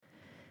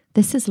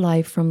This is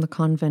live from the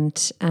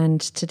convent, and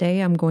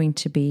today I'm going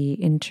to be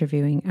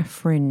interviewing a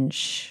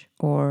fringe,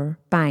 or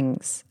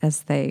bangs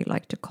as they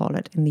like to call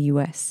it in the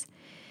US.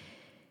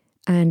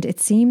 And it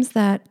seems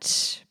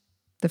that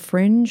the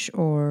fringe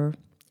or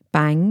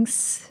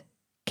bangs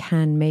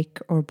can make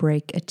or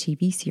break a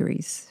TV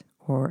series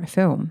or a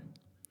film.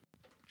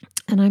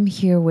 And I'm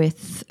here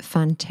with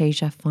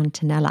Fantasia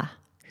Fontanella,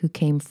 who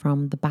came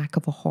from the back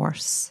of a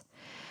horse,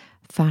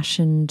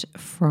 fashioned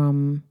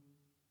from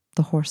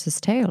the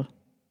horse's tail.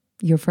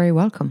 You're very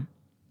welcome.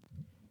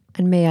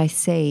 And may I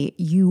say,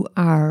 you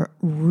are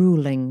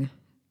ruling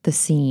the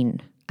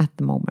scene at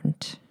the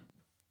moment.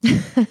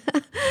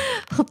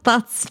 Well,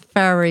 that's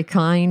very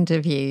kind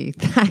of you.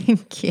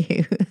 Thank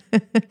you.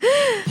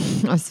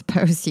 I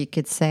suppose you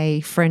could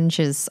say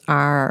fringes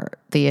are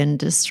the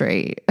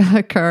industry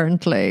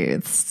currently.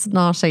 It's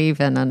not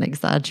even an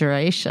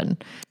exaggeration.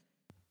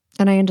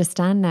 And I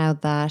understand now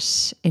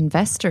that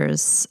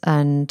investors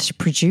and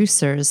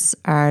producers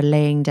are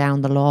laying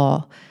down the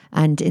law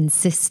and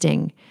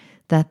insisting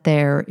that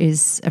there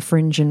is a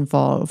fringe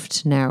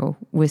involved now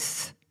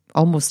with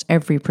almost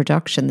every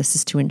production. This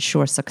is to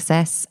ensure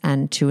success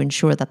and to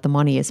ensure that the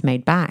money is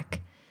made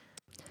back.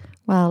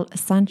 Well,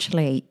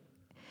 essentially,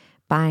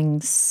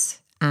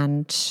 bangs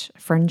and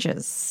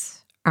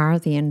fringes are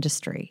the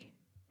industry,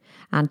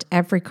 and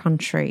every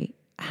country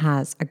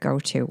has a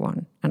go-to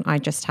one, and I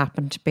just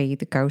happen to be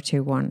the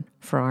go-to one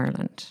for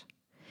Ireland.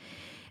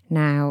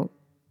 Now,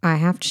 I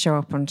have to show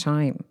up on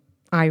time.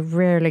 I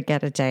rarely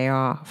get a day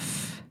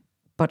off,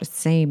 but it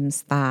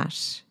seems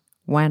that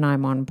when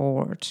I'm on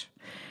board,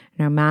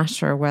 no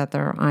matter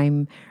whether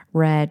I'm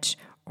red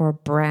or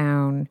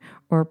brown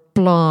or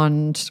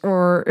blonde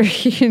or,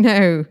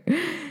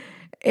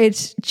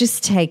 it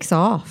just takes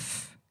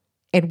off.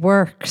 It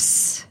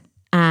works,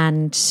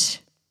 and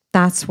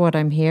that's what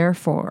I'm here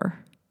for.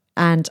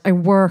 And I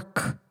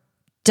work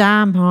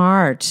damn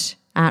hard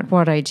at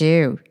what I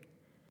do.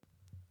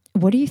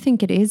 What do you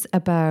think it is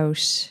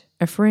about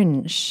a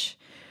fringe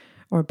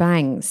or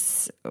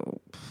bangs?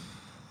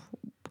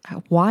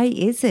 Why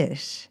is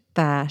it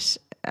that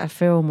a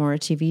film or a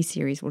TV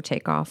series will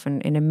take off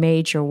in a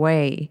major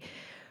way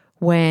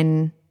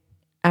when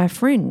a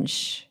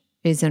fringe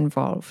is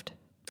involved?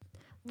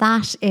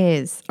 That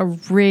is a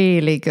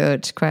really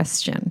good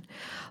question.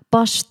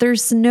 But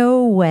there's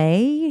no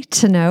way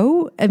to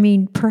know. I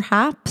mean,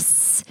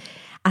 perhaps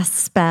a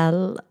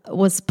spell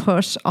was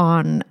put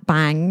on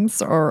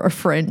bangs or a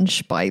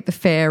fringe by the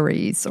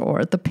fairies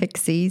or the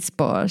pixies,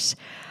 but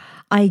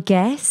I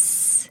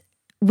guess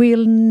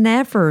we'll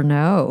never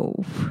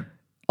know.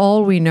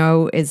 All we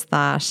know is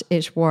that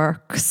it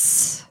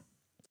works.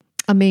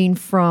 I mean,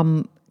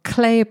 from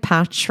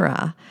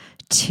Cleopatra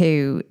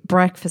to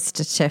Breakfast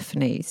at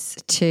Tiffany's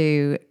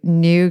to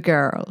New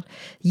Girl,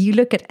 you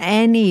look at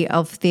any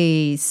of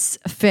these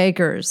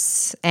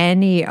figures,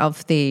 any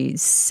of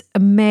these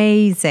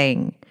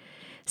amazing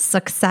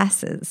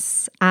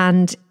successes,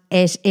 and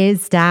it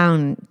is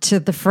down to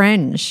the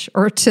fringe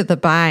or to the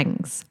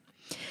bangs.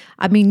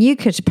 I mean, you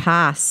could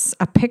pass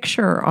a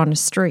picture on a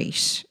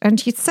street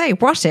and you'd say,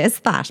 what is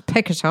that?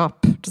 Pick it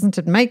up. Doesn't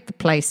it make the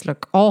place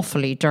look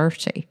awfully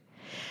dirty?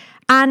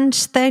 And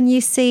then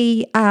you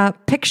see a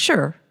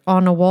picture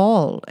on a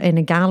wall in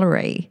a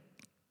gallery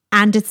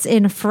and it's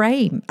in a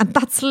frame. And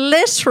that's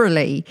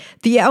literally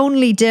the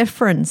only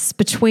difference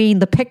between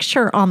the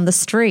picture on the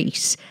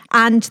street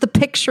and the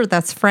picture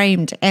that's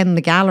framed in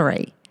the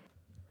gallery.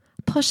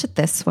 Put it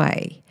this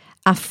way,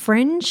 a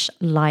fringe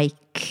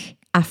like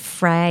a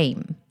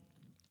frame,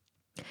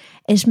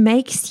 it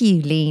makes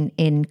you lean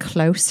in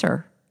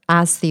closer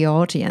as the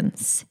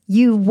audience.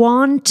 You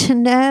want to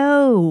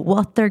know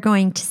what they're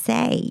going to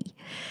say.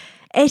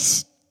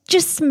 It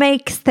just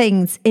makes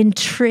things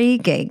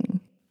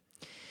intriguing.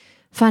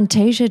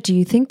 Fantasia, do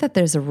you think that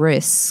there's a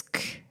risk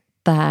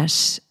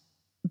that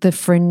the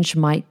fringe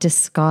might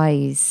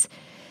disguise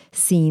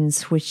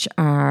scenes which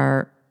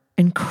are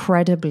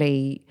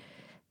incredibly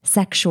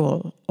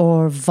sexual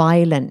or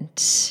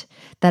violent,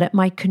 that it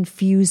might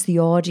confuse the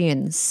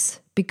audience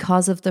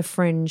because of the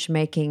fringe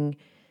making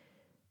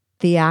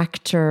the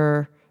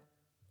actor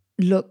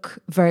look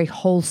very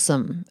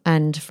wholesome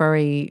and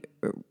very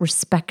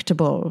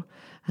respectable,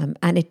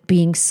 and it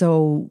being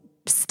so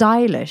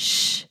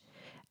stylish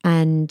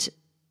and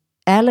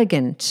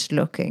elegant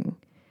looking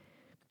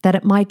that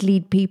it might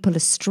lead people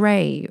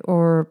astray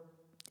or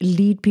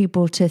lead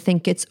people to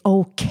think it's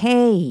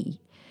okay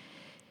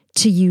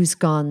to use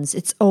guns,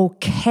 it's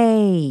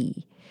okay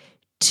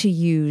to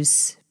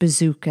use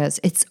bazookas,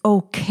 it's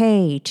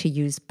okay to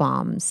use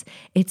bombs,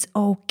 it's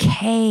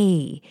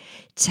okay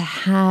to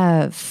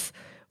have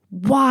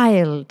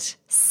wild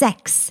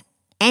sex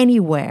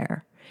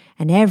anywhere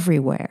and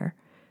everywhere.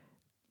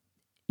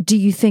 Do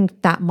you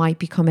think that might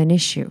become an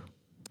issue?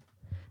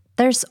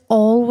 There's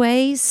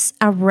always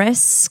a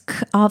risk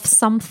of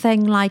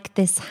something like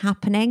this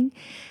happening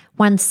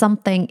when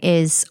something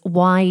is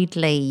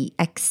widely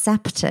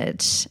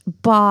accepted,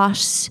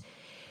 but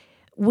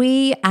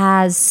we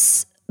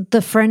as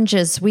the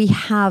fringes, we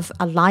have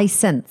a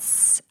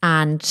license,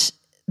 and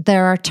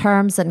there are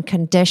terms and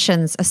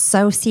conditions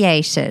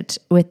associated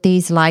with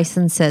these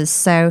licenses.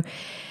 So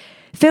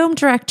film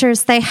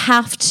directors, they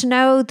have to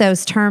know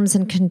those terms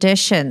and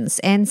conditions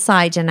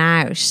inside and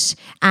out.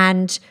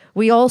 And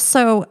we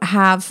also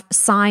have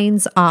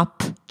signs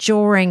up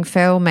during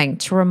filming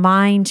to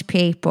remind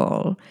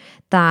people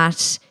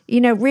that,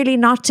 really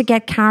not to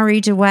get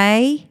carried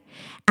away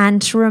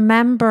and to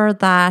remember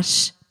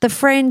that the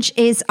fringe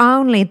is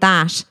only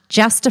that,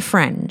 just a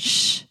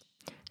fringe.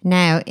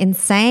 Now, in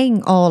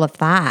saying all of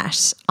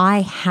that,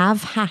 I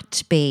have had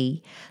to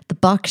be the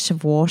bucket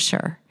of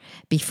water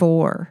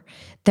before.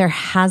 There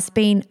has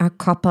been a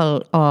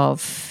couple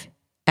of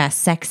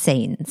sex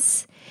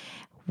scenes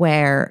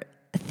where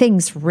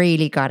things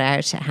really got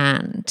out of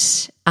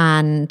hand,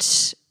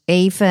 and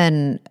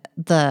even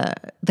the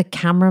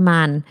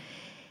cameraman,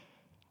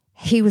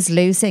 he was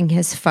losing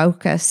his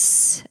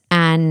focus,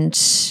 and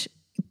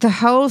the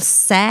whole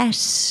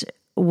set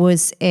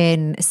was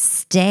in a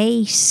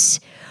state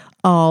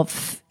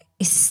of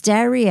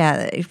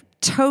hysteria.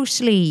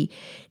 Totally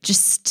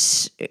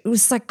it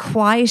was like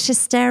quiet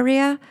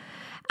hysteria,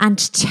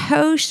 and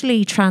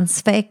totally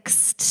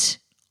transfixed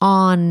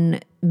on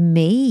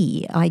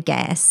me, I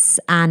guess.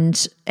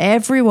 And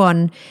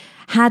everyone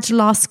had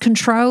lost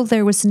control.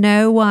 There was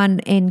no one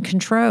in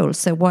control.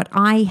 So what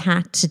I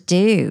had to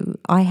do,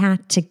 I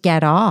had to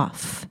get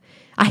off.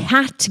 I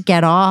had to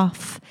get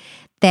off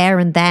there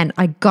and then.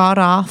 I got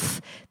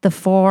off the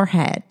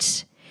forehead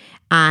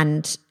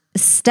and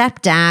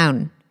stepped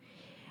down.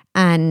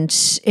 And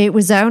it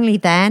was only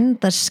then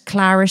that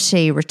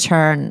clarity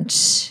returned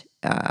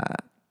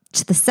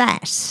to the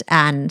set.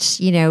 And,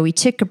 we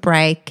took a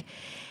break.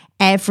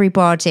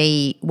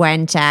 Everybody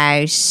went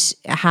out,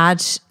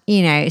 had,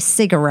 a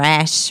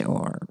cigarette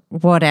or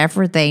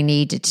whatever they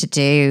needed to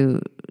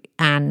do.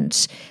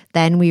 And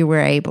then we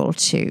were able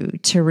to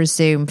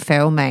resume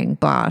filming.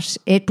 But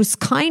it was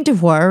kind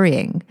of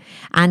worrying.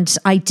 And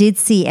I did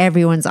see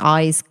everyone's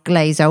eyes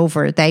glaze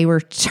over. They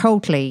were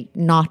totally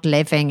not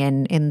living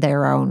in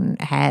their own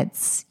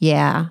heads.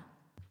 Yeah.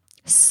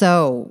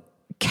 So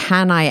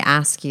can I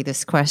ask you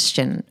this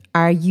question?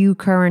 Are you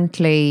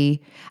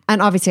currently,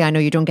 and obviously I know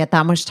you don't get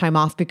that much time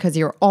off because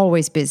you're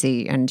always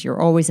busy and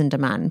you're always in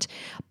demand,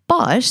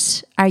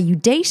 but are you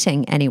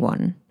dating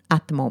anyone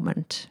at the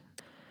moment?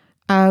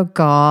 Oh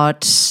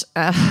God,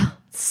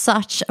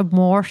 such a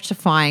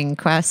mortifying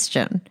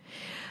question.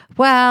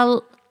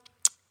 Well,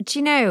 do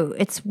you know,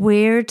 it's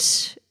weird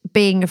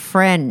being a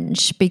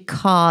fringe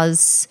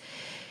because,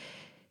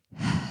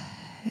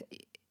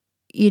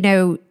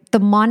 the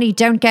money,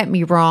 don't get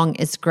me wrong,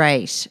 is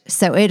great.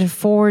 So it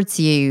affords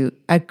you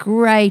a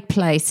great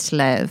place to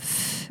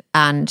live,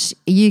 and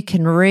you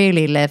can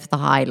really live the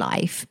high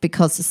life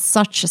because it's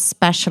such a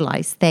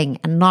specialized thing,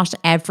 and not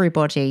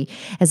everybody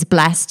is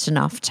blessed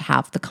enough to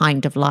have the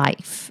kind of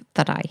life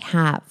that I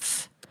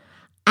have.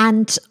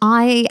 And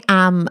I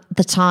am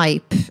the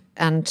type,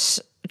 and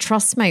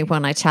trust me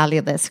when I tell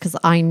you this, because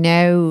I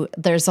know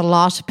there's a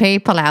lot of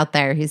people out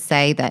there who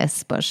say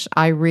this, but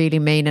I really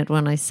mean it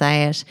when I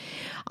say it.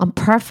 I'm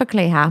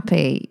perfectly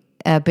happy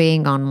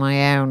being on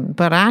my own.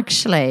 But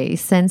actually,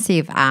 since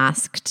you've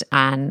asked,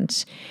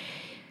 and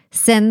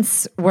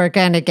since we're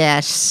going to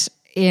get,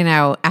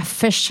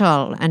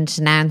 official and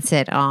announce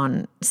it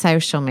on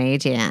social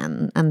media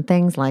and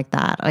things like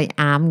that, I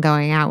am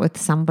going out with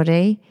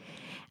somebody.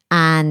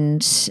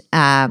 And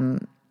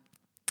I'm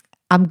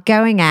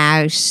going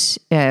out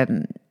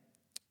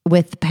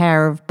with a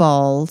pair of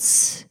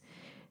balls,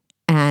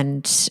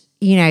 and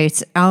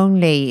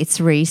it's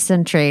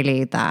recent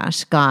really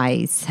that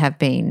guys have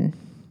been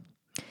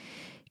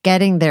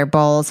getting their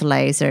balls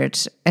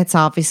lasered. It's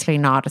obviously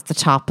not at the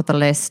top of the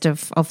list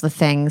of the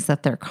things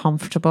that they're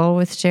comfortable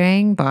with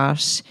doing,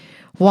 but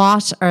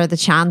what are the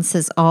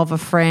chances of a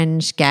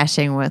fringe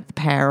getting with a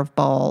pair of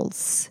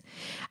balls?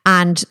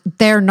 And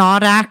they're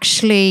not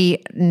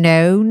actually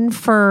known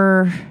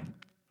for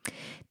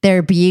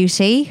their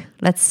beauty,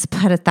 let's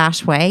put it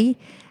that way.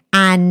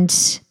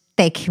 And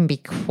they can be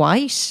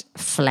quite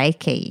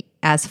flaky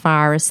as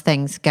far as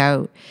things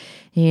go.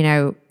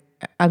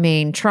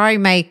 Try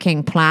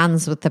making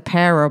plans with a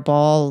pair of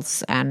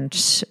balls and,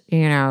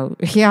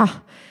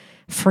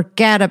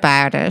 forget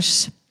about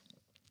it.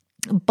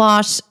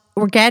 But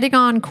we're getting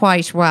on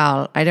quite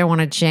well. I don't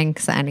want to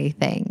jinx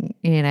anything,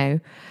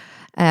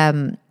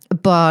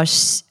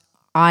 but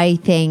I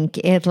think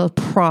it'll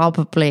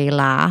probably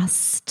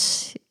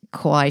last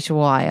quite a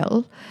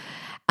while.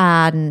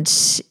 And,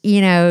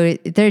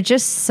 they're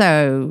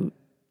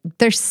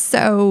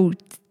so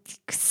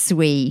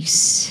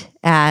sweet.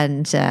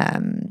 And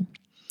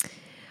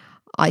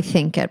I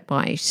think it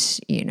might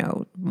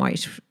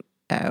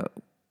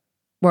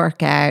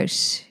work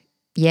out.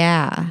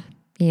 Yeah.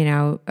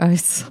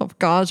 Oh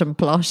God, I'm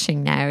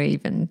blushing now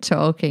even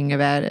talking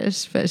about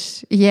it.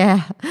 But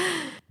yeah.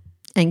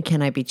 And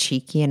can I be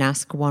cheeky and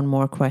ask one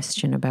more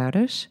question about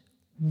it?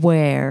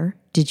 Where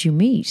did you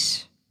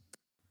meet?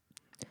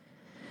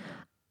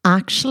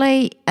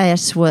 Actually,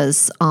 it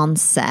was on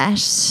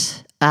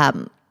set.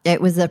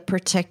 It was a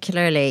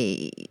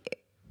particularly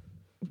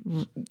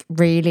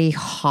really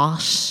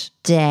hot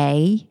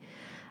day.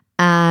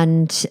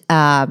 And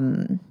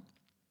I'd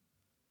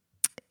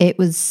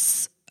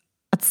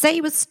say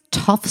it was a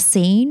tough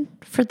scene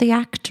for the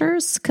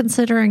actors,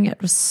 considering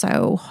it was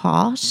so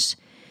hot.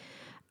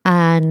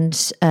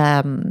 And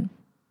I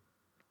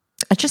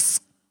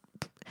just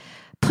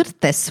put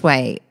it this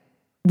way,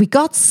 we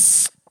got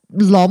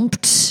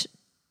lumped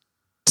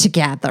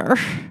together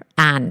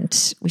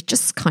and we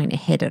just kind of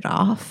hit it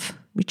off.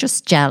 We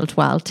just gelled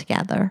well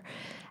together.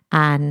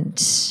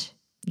 And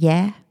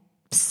yeah,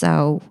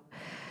 so,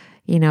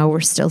 we're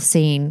still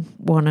seeing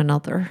one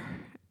another.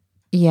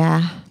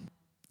 Yeah.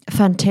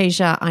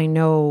 Fantasia, I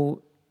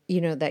know,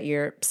 that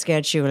your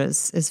schedule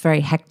is very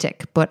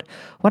hectic, but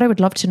what I would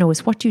love to know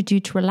is, what do you do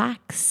to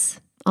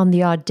relax on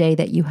the odd day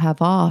that you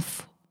have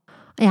off?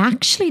 I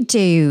actually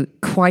do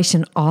quite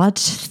an odd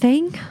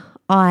thing.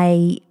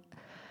 I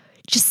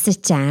just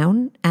sit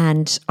down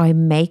and I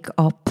make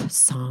up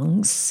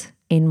songs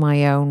in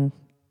my own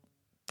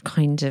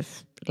kind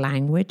of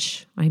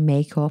language. I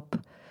make up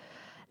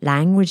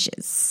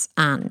languages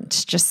and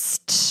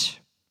just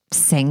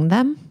sing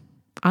them.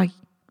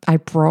 I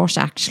brought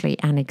actually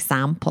an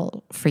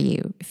example for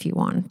you if you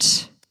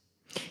want.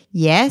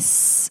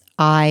 Yes,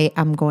 I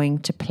am going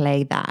to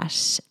play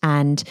that.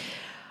 And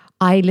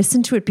I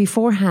listened to it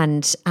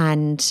beforehand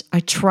and I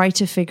try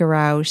to figure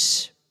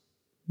out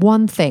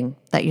one thing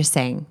that you're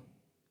saying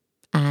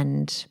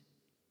and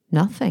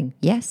nothing.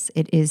 Yes,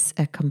 it is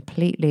a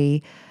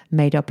completely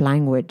made up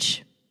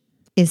language.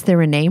 Is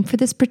there a name for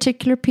this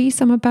particular piece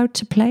I'm about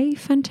to play,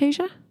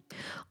 Fantasia?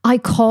 I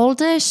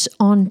called it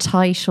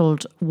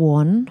Untitled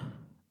One,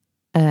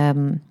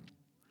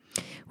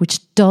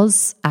 which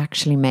does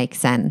actually make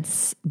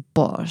sense,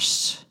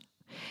 but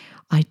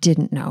I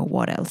didn't know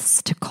what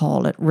else to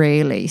call it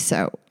really.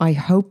 So I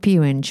hope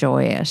you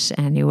enjoy it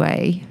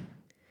anyway.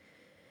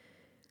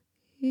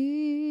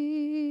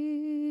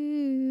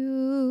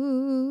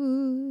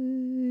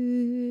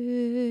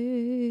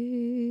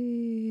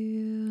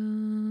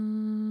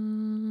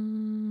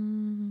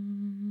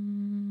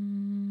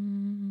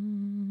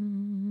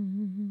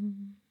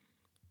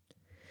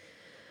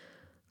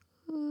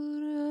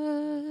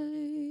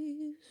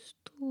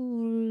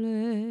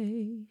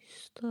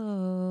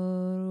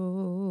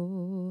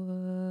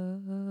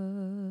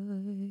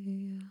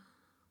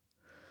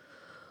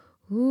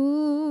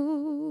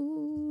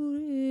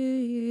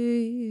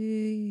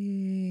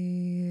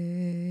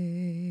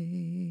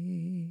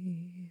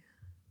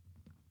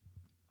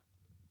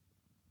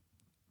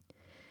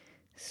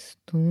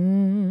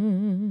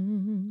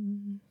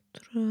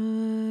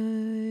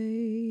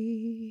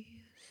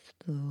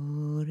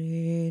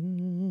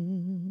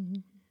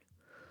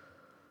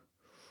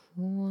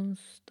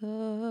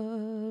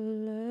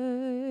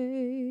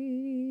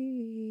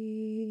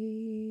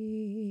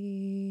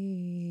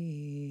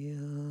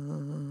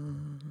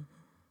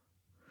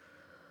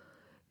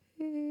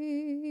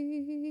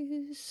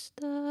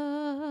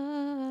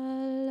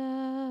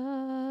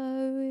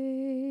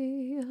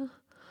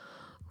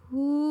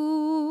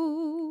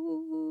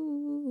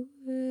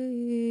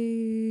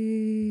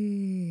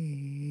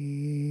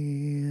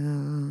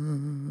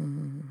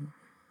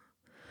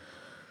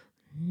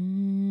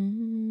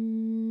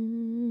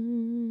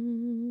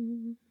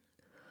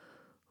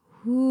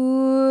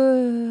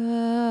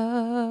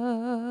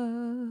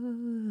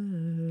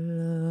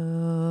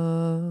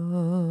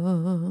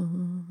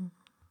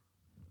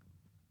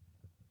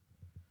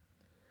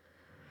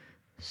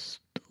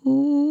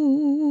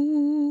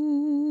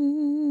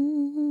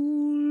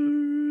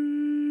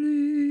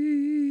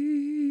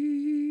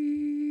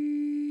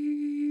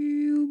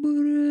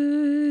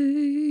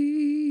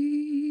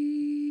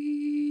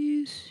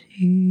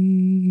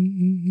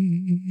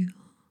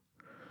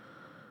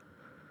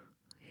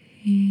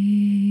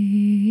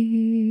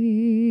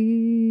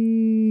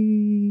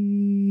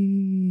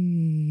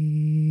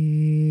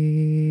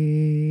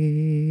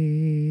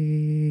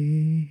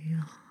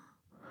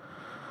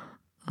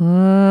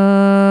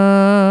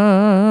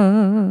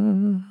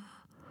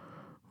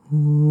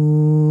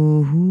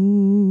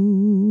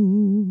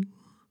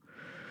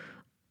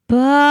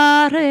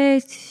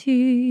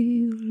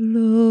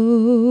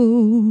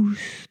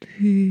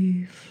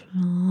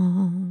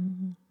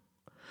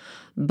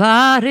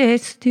 Bare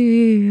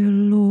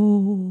still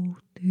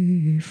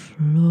återifrån.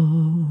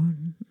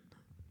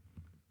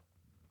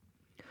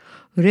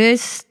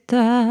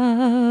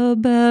 Resta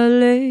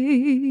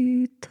belita.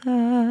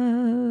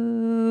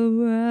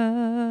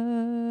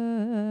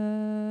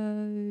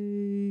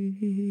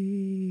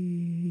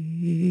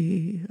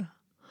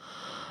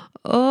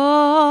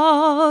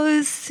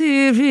 Oh,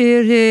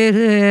 siririsa.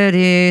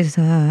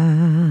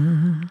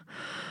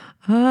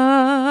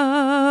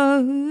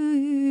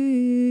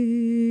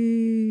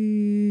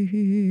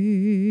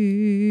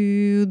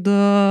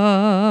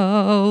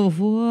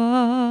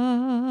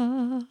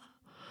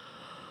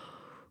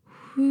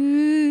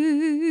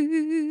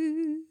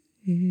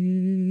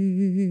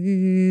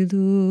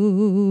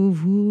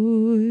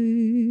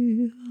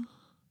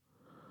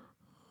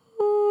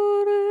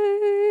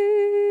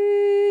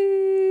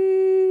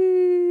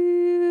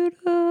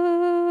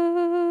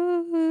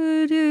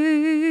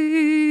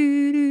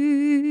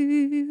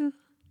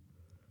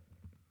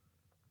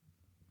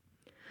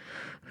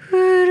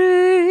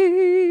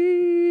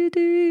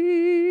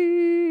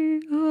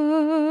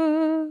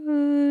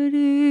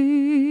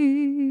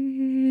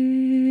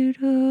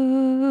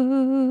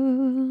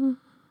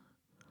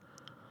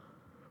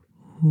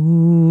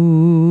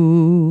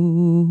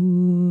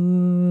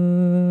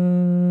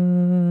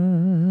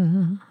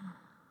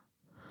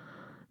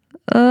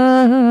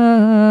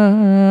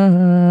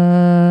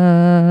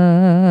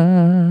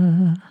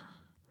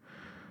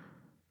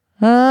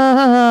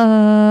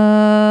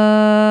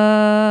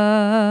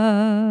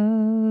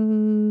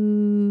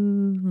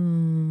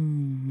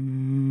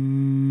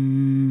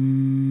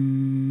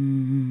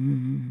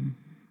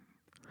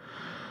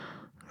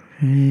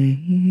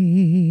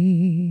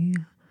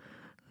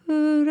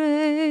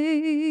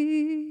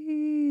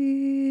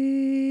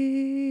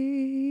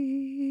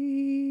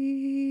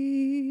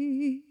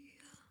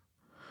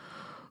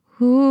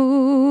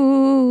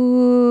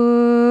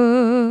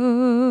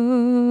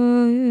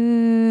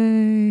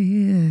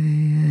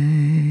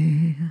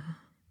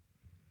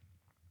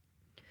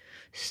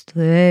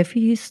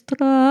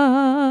 Strefistra,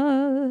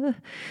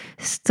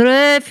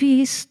 strefistura,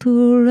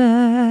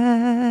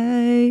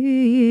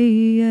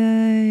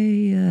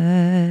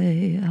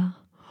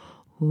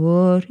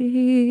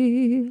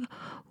 ori,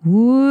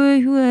 ui,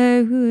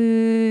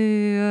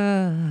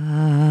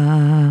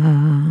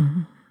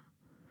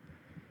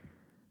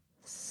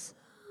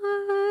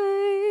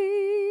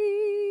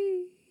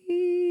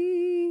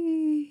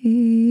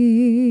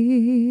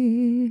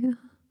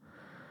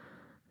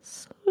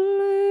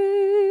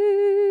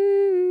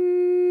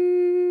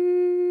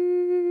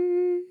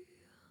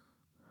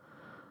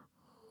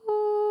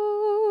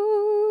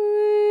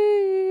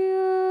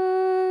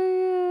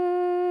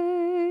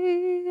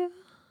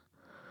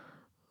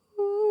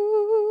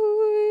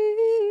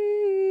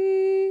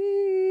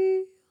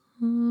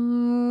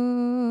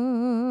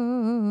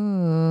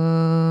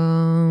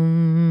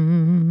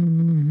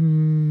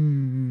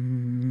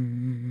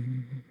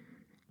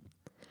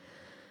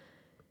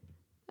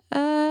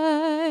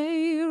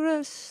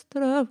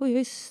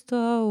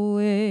 Vista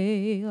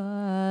way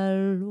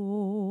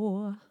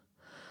allo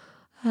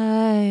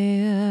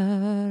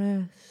aerestum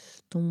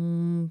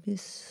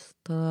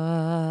vista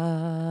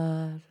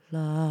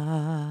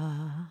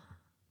la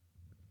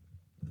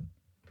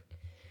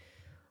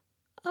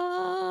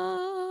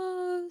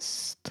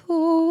asturist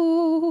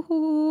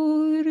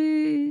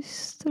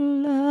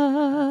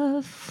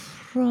la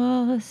frostla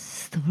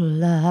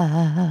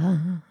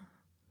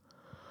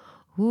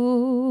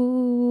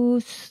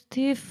Ustifras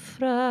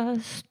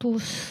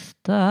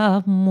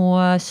sta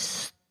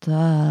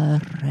muasta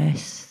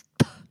rest.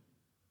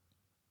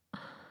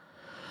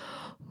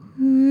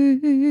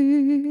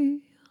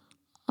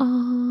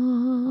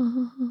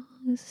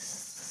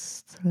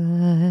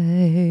 Astray.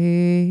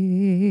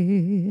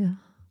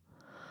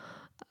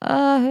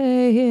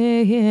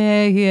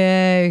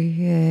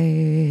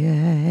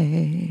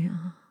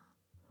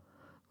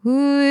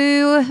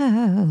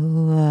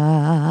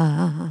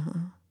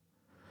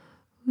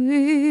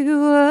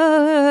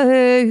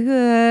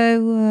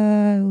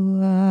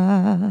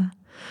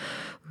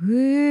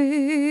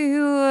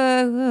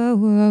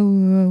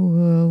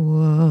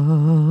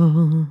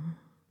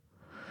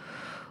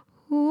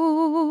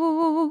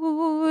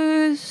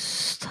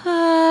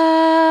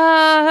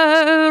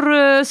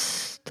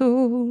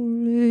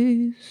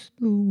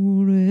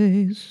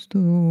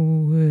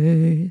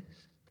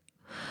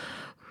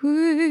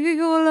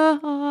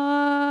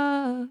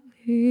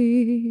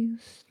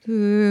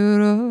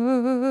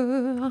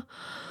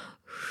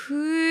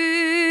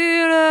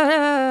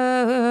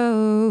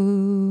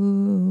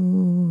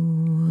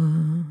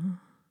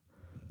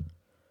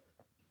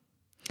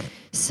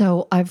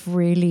 So I've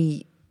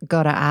really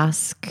got to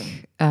ask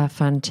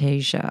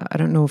Fantasia, I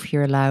don't know if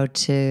you're allowed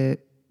to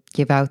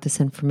give out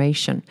this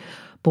information,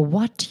 but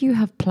what do you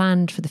have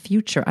planned for the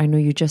future? I know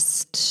you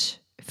just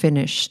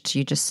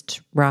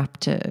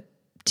wrapped a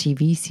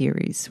TV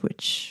series,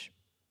 which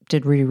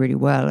did really, really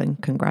well,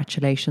 and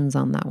congratulations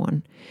on that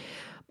one.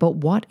 But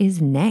what is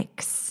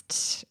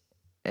next?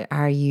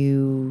 Are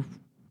you,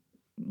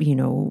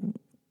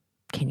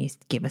 can you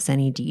give us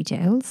any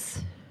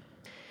details?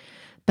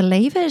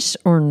 Believe it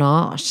or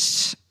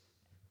not,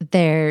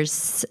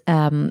 there's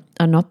an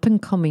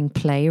up-and-coming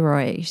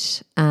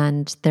playwright,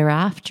 and they're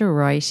after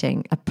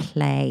writing a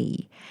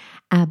play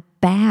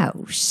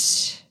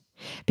about,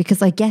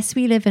 because I guess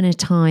we live in a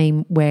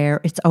time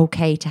where it's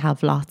okay to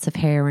have lots of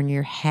hair on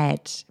your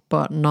head,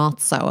 but not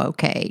so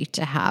okay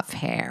to have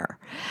hair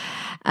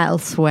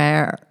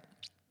elsewhere.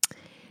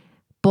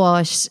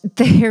 But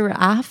they're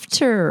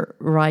after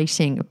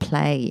writing a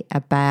play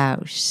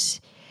about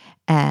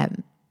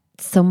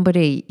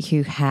somebody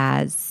who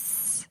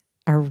has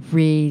a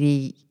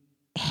really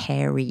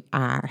hairy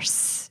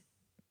arse,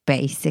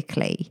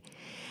 basically.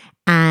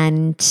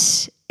 And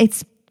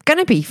it's going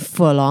to be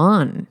full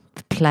on,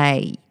 the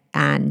play,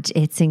 and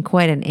it's in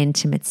quite an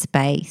intimate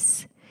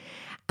space.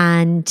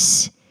 And,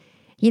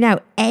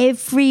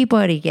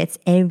 everybody gets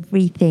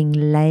everything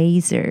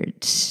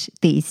lasered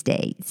these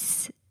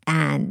days.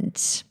 And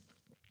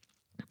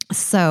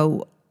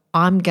so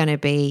I'm going to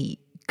be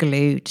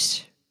glued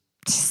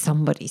to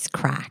somebody's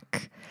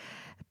crack,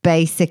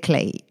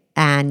 basically.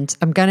 And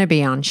I'm going to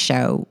be on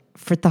show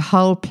for the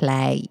whole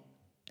play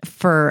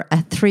for a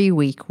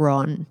 3-week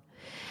run.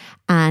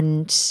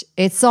 And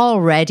it's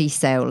already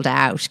sold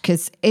out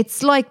because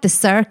it's like the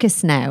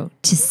circus now.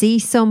 To see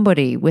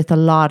somebody with a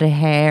lot of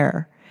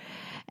hair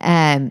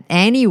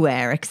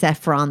anywhere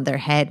except for on their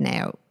head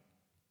now,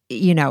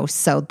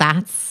 so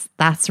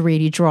that's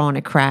really drawn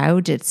a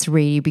crowd. It's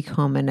really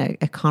becoming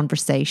a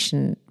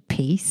conversation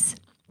piece.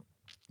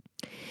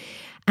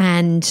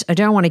 And I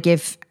don't want to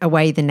give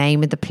away the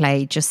name of the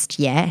play just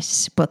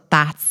yet, but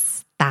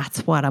that's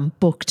what I'm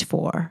booked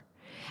for.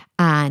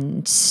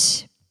 And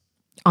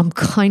I'm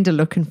kind of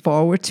looking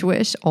forward to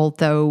it,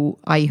 although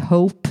I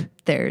hope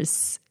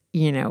there's,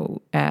 I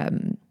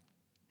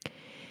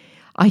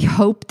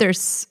hope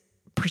there's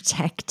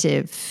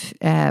protective,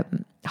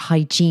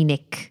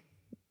 hygienic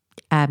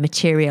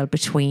material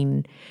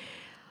between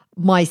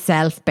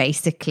myself,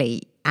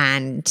 basically,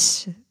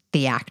 and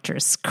the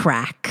actress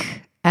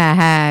crack.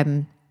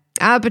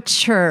 But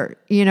sure,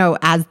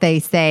 as they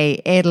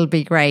say, it'll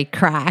be great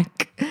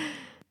crack.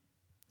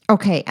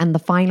 Okay, and the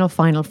final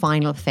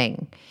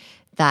thing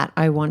that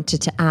I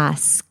wanted to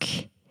ask.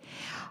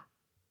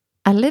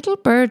 A little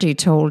birdie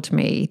told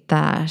me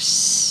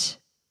that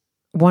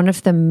one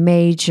of the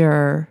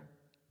major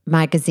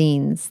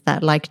magazines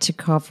that like to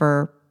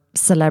cover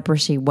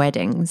celebrity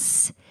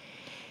weddings,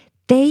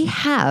 they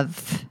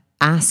have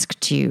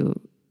asked you,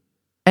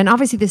 and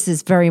obviously this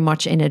is very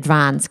much in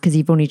advance because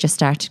you've only just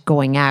started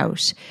going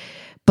out,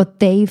 but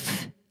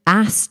they've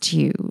asked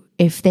you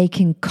if they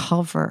can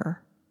cover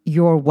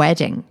your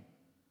wedding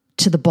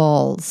to the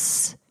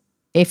balls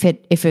if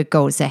it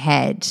goes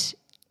ahead.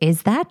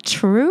 Is that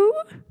true?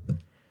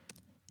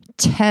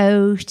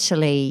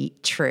 Totally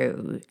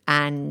true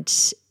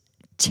and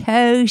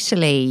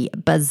totally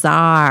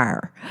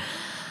bizarre.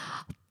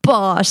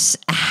 But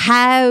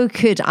how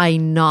could I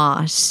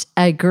not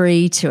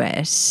agree to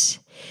it?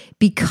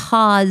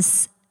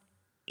 Because,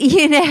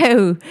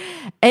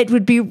 it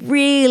would be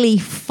really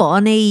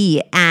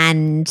funny,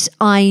 and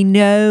I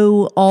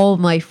know all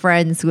my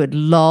friends would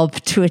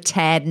love to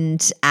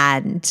attend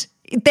and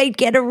they'd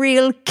get a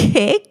real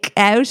kick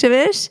out of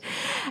it.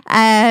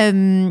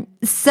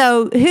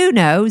 So who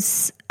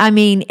knows? I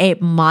mean,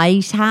 it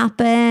might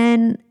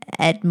happen.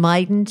 It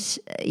mightn't,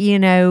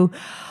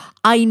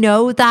 I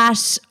know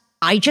that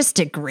I just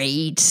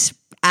agreed,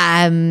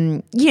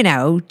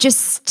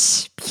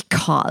 just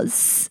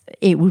because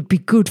it would be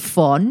good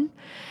fun.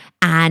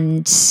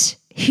 And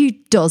who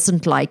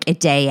doesn't like a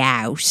day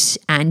out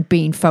and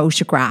being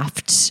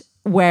photographed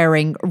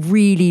wearing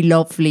really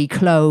lovely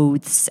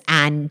clothes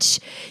and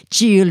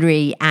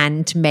jewelry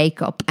and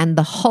makeup and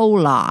the whole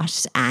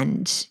lot?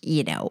 And,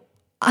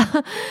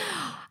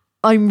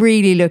 I'm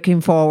really looking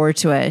forward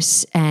to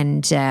it.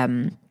 And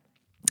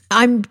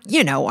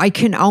I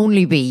can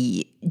only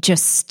be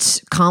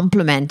just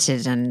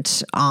complimented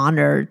and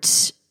honoured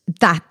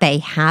that they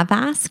have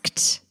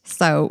asked.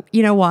 So,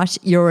 you know what?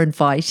 You're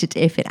invited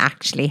if it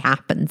actually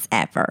happens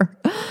ever.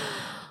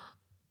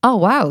 Oh,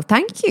 wow.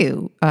 Thank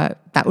you.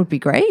 That would be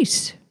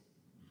great.